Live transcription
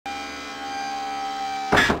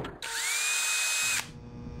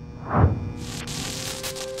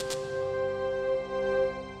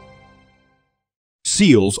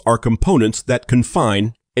Seals are components that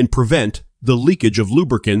confine and prevent the leakage of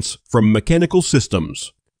lubricants from mechanical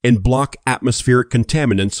systems and block atmospheric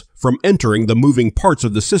contaminants from entering the moving parts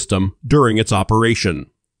of the system during its operation.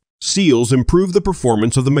 Seals improve the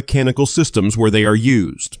performance of the mechanical systems where they are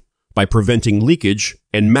used by preventing leakage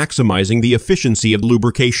and maximizing the efficiency of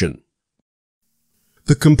lubrication.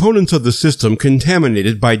 The components of the system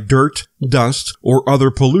contaminated by dirt, dust, or other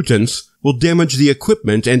pollutants will damage the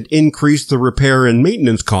equipment and increase the repair and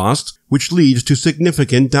maintenance costs, which leads to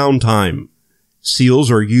significant downtime. Seals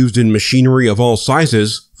are used in machinery of all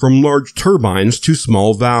sizes, from large turbines to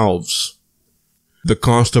small valves. The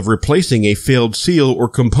cost of replacing a failed seal or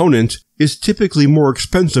component is typically more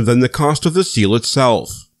expensive than the cost of the seal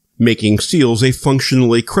itself, making seals a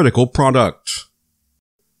functionally critical product.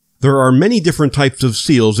 There are many different types of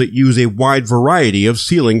seals that use a wide variety of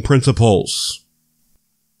sealing principles.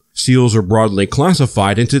 Seals are broadly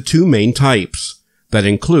classified into two main types that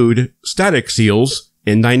include static seals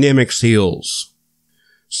and dynamic seals.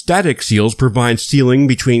 Static seals provide sealing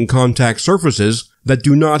between contact surfaces that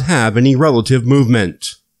do not have any relative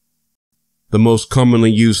movement. The most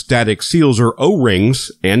commonly used static seals are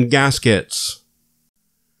O-rings and gaskets.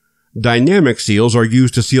 Dynamic seals are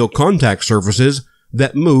used to seal contact surfaces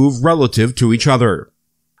that move relative to each other.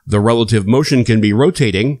 The relative motion can be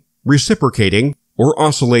rotating, reciprocating, or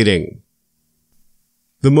oscillating.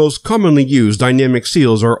 The most commonly used dynamic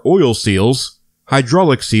seals are oil seals,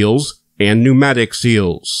 hydraulic seals, and pneumatic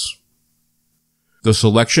seals. The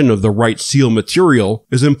selection of the right seal material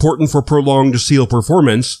is important for prolonged seal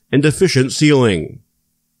performance and efficient sealing.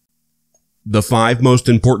 The 5 most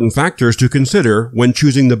important factors to consider when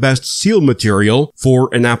choosing the best seal material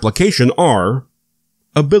for an application are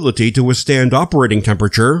ability to withstand operating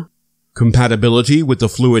temperature, compatibility with the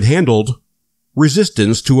fluid handled,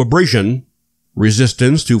 resistance to abrasion,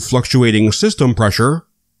 resistance to fluctuating system pressure,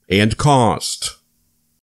 and cost.